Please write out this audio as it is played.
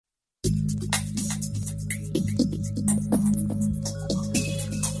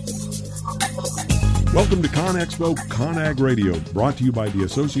Welcome to ConExpo ConAg Radio, brought to you by the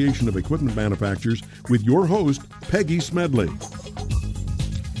Association of Equipment Manufacturers with your host, Peggy Smedley.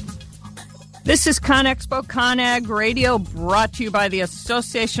 This is ConExpo ConAg Radio, brought to you by the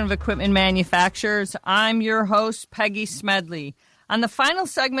Association of Equipment Manufacturers. I'm your host, Peggy Smedley. On the final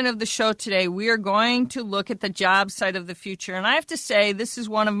segment of the show today, we are going to look at the job site of the future. And I have to say, this is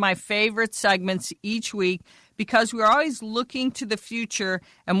one of my favorite segments each week, because we're always looking to the future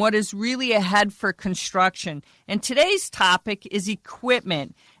and what is really ahead for construction. And today's topic is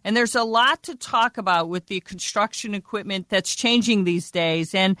equipment. And there's a lot to talk about with the construction equipment that's changing these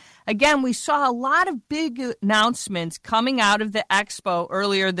days. And again, we saw a lot of big announcements coming out of the expo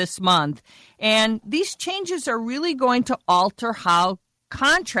earlier this month. And these changes are really going to alter how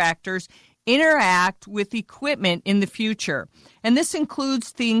contractors interact with equipment in the future. And this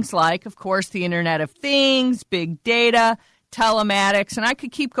includes things like, of course, the Internet of Things, big data, telematics, and I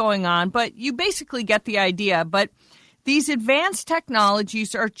could keep going on, but you basically get the idea. But these advanced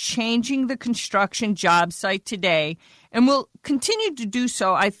technologies are changing the construction job site today and will continue to do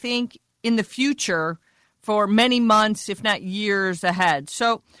so, I think, in the future for many months, if not years ahead.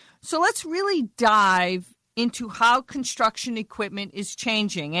 So let's really dive into how construction equipment is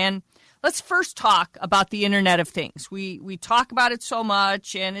changing. And let's first talk about the Internet of Things. We talk about it so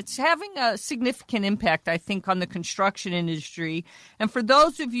much, and it's having a significant impact, I think, on the construction industry. And for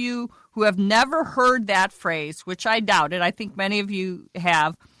those of you who have never heard that phrase, which I doubt it, I think many of you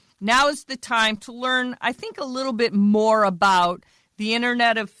have, now is the time to learn, I think, a little bit more about the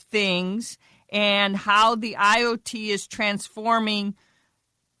Internet of Things and how the IoT is transforming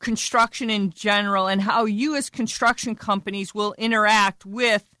construction in general, and how you as construction companies will interact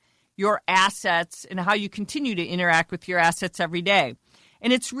with your assets and how you continue to interact with your assets every day.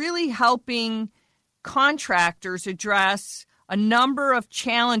 And it's really helping contractors address a number of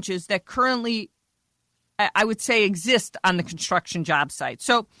challenges that currently, I would say, exist on the construction job site.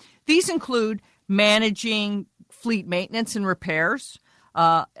 So these include managing fleet maintenance and repairs,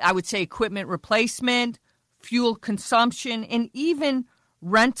 I would say equipment replacement, fuel consumption, and even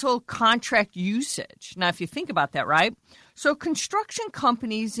rental contract usage. Now, if you think about that, right? So construction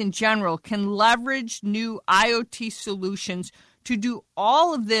companies in general can leverage new IoT solutions to do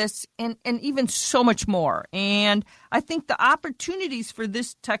all of this and even so much more. And I think the opportunities for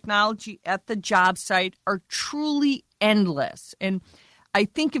this technology at the job site are truly endless. And I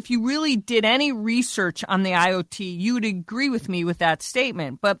think if you really did any research on the IoT, you would agree with me with that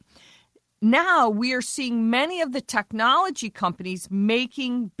statement. But now we are seeing many of the technology companies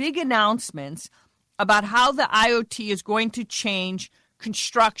making big announcements about how the IoT is going to change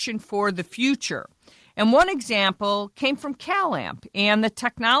construction for the future. And one example came from CalAmp, and the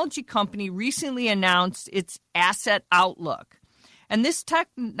technology company recently announced its Asset Outlook. And this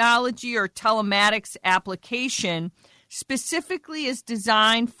technology or telematics application specifically is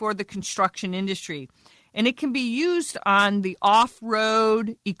designed for the construction industry. And it can be used on the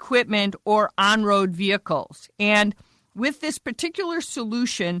off-road equipment or on-road vehicles. And with this particular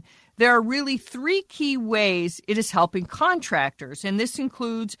solution, there are really three key ways it is helping contractors. And this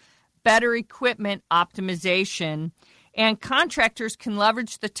includes better equipment optimization. And contractors can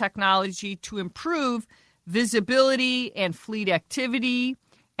leverage the technology to improve visibility and fleet activity.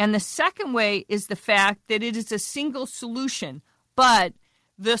 And the second way is the fact that it is a single solution, but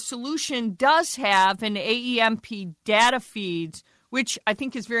the solution does have an AEMP data feeds, which I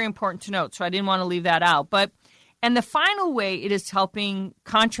think is very important to note, so I didn't want to leave that out. And the final way it is helping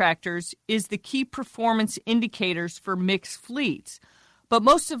contractors is the key performance indicators for mixed fleets. But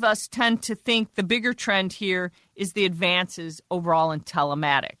most of us tend to think the bigger trend here is the advances overall in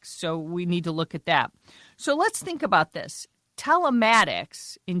telematics, so we need to look at that. So let's think about this.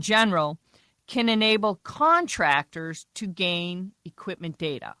 Telematics, in general, can enable contractors to gain equipment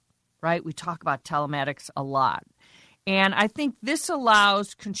data, right? We talk about telematics a lot. And I think this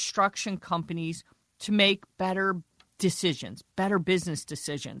allows construction companies to make better decisions, better business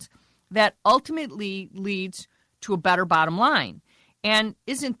decisions that ultimately leads to a better bottom line. And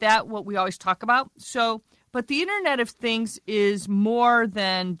isn't that what we always talk about? But the Internet of Things is more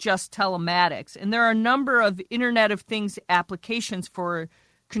than just telematics. And there are a number of Internet of Things applications for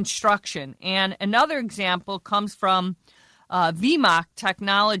construction. And another example comes from VMOC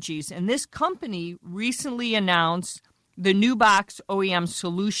Technologies. And this company recently announced the NewBox OEM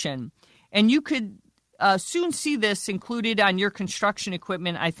solution. And you could soon see this included on your construction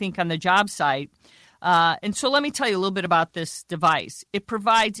equipment, I think, on the job site. And so let me tell you a little bit about this device. It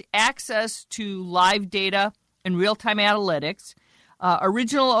provides access to live data and real-time analytics.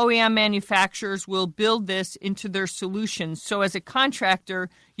 Original OEM manufacturers will build this into their solutions. So as a contractor,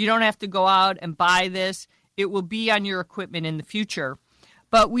 you don't have to go out and buy this. It will be on your equipment in the future.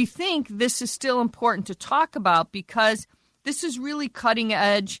 But we think this is still important to talk about because this is really cutting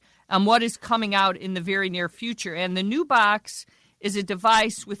edge on what is coming out in the very near future. And the new box is a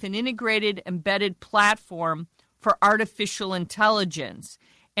device with an integrated embedded platform for artificial intelligence.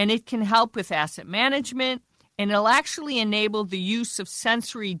 And it can help with asset management, and it'll actually enable the use of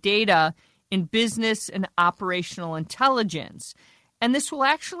sensory data in business and operational intelligence. And this will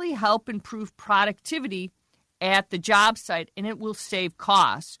actually help improve productivity at the job site, and it will save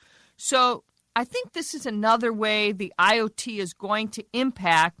costs. So I think this is another way the IoT is going to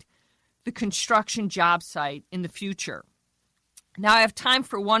impact the construction job site in the future. Now I have time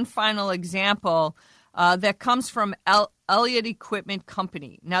for one final example that comes from Elliott Equipment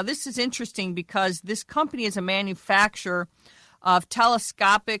Company. Now this is interesting because this company is a manufacturer of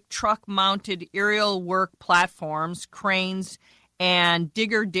telescopic truck-mounted aerial work platforms, cranes, and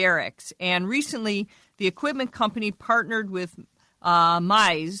digger derricks. And recently, the equipment company partnered with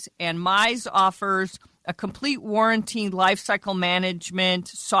Mize, and Mize offers a complete warranty lifecycle management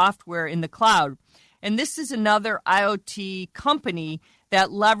software in the cloud. And this is another IoT company that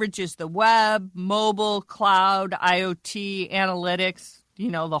leverages the web, mobile, cloud, IoT, analytics,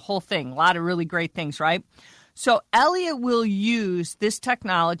 the whole thing. A lot of really great things, right? So Elliott will use this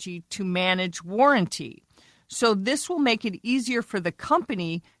technology to manage warranty. So this will make it easier for the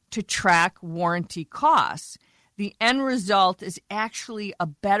company to track warranty costs. The end result is actually a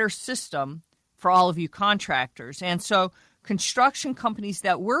better system for all of you contractors. And so construction companies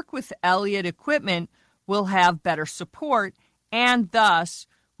that work with Elliott Equipment will have better support and thus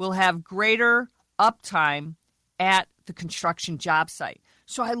will have greater uptime at the construction job site.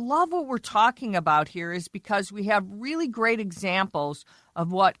 So I love what we're talking about here is because we have really great examples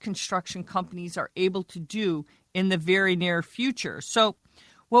of what construction companies are able to do in the very near future. So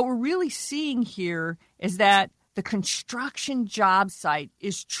what we're really seeing here is that the construction job site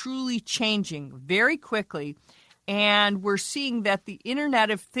is truly changing very quickly, and we're seeing that the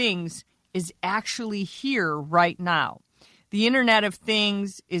Internet of Things is actually here right now. The Internet of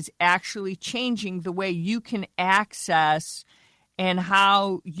Things is actually changing the way you can access and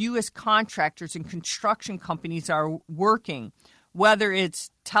how you as contractors and construction companies are working, whether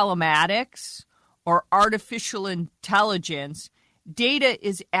it's telematics or artificial intelligence. Data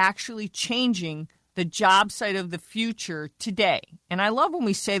is actually changing the job site of the future today. And I love when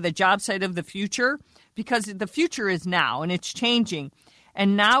we say the job site of the future because the future is now and it's changing.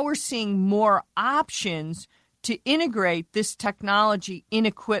 And now we're seeing more options to integrate this technology in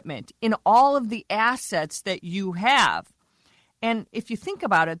equipment, in all of the assets that you have. And if you think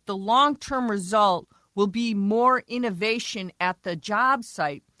about it, the long-term result will be more innovation at the job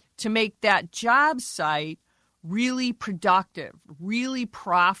site to make that job site really productive, really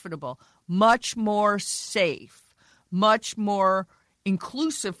profitable, much more safe, much more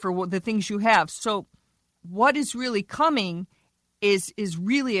inclusive for the things you have. So what is really coming is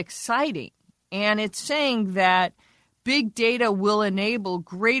really exciting. And it's saying that big data will enable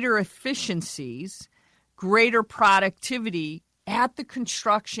greater efficiencies, greater productivity at the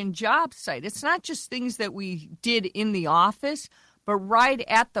construction job site. It's not just things that we did in the office, but right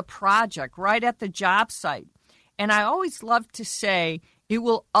at the project, right at the job site. And I always love to say it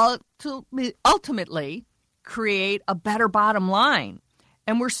will ultimately create a better bottom line.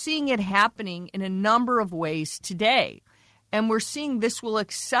 And we're seeing it happening in a number of ways today. And we're seeing this will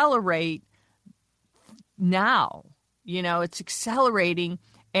accelerate now. It's accelerating,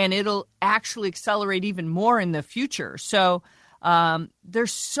 and it'll actually accelerate even more in the future. So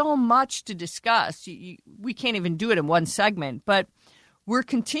there's so much to discuss. We can't even do it in one segment, but we're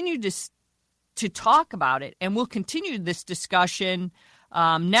continuing to talk about it, and we'll continue this discussion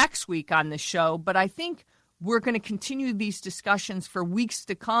next week on the show. But I think we're going to continue these discussions for weeks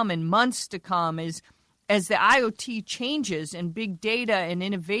to come and months to come as the IoT changes and big data and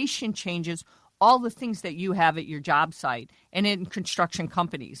innovation changes, all the things that you have at your job site and in construction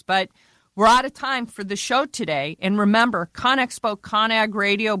companies. But we're out of time for the show today. And remember, ConExpo ConAg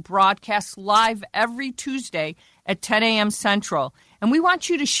Radio broadcasts live every Tuesday at 10 a.m. Central. And we want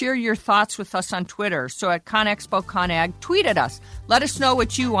you to share your thoughts with us on Twitter. So at ConExpo ConAg, tweet at us. Let us know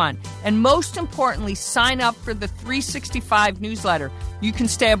what you want. And most importantly, sign up for the 365 newsletter. You can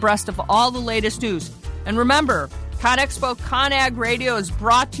stay abreast of all the latest news. And remember, ConExpo ConAg Radio is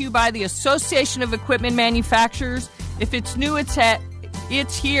brought to you by the Association of Equipment Manufacturers. If it's new, it's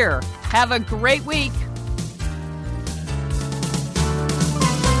here. Have a great week.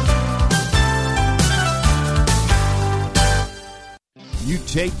 You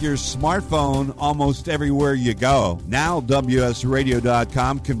take your smartphone almost everywhere you go. Now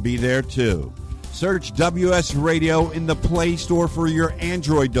WSRadio.com can be there too. Search WS Radio in the Play Store for your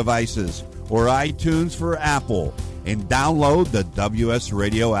Android devices or iTunes for Apple, and download the WS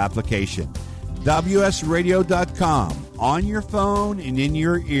Radio application. WSRadio.com, on your phone and in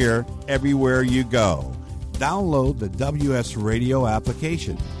your ear everywhere you go. Download the WS Radio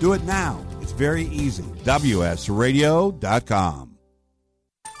application. Do it now. It's very easy. WSRadio.com.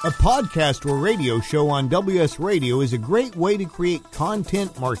 A podcast or radio show on WS Radio is a great way to create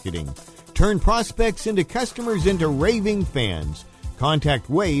content marketing. Turn prospects into customers into raving fans. Contact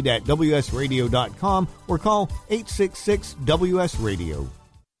Wade at WSRadio.com or call 866-WS-RADIO.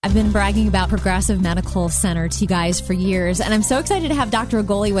 I've been bragging about Progressive Medical Center to you guys for years, and I'm so excited to have Dr.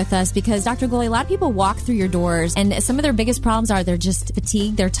 Agoli with us because, Dr. Agoli, a lot of people walk through your doors, and some of their biggest problems are they're just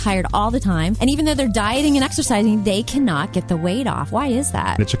fatigued, they're tired all the time, and even though they're dieting and exercising, they cannot get the weight off. Why is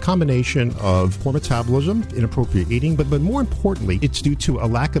that? It's a combination of poor metabolism, inappropriate eating, but more importantly, it's due to a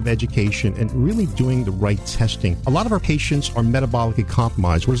lack of education and really doing the right testing. A lot of our patients are metabolically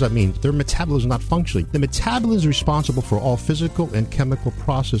compromised. What does that mean? Their metabolism is not functioning. The metabolism is responsible for all physical and chemical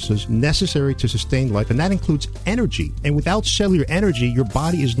processes necessary to sustain life, and that includes energy. And without cellular energy, your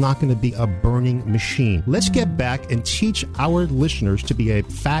body is not going to be a burning machine. Let's get back and teach our listeners to be a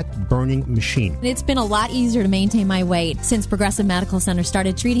fat-burning machine. It's been a lot easier to maintain my weight since Progressive Medical Center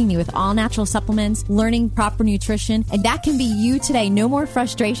started treating me with all-natural supplements, learning proper nutrition, and that can be you today. No more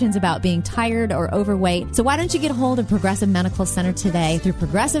frustrations about being tired or overweight. So why don't you get a hold of Progressive Medical Center today through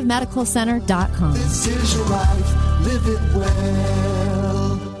ProgressiveMedicalCenter.com. This is your life. Live it well.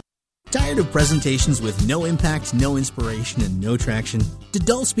 Tired of presentations with no impact, no inspiration, and no traction? Do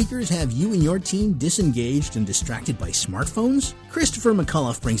dull speakers have you and your team disengaged and distracted by smartphones? Christopher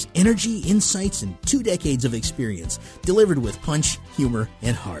McAuliffe brings energy, insights, and 2 decades of experience, delivered with punch, humor,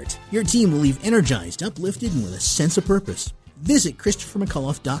 and heart. Your team will leave energized, uplifted, and with a sense of purpose. Visit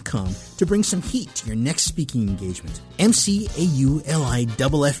ChristopherMcAuliffe.com to bring some heat to your next speaking engagement. McAuliffe.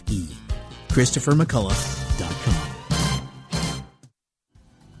 ChristopherMcAuliffe.com.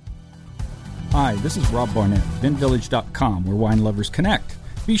 Hi, this is Rob Barnett, VinVillage.com, where wine lovers connect.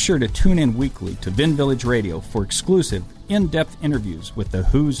 Be sure to tune in weekly to Vin Village Radio for exclusive, in-depth interviews with the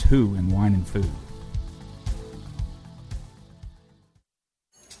who's who in wine and food.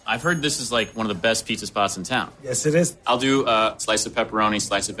 I've heard this is like one of the best pizza spots in town. Yes, it is. I'll do a slice of pepperoni,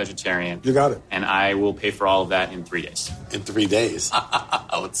 slice of vegetarian. You got it. And I will pay for all of that in 3 days. In 3 days?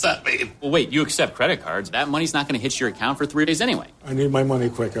 What's that mean? Well, wait, you accept credit cards. That money's not going to hit your account for 3 days anyway. I need my money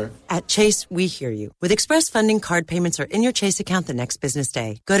quicker. At Chase, we hear you. With Express Funding, card payments are in your Chase account the next business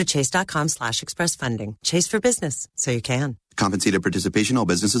day. Go to chase.com/expressfunding. Chase for business, so you can. Compensated participation. All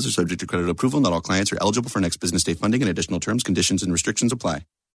businesses are subject to credit approval. Not all clients are eligible for next business day funding, and additional terms, conditions, and restrictions apply.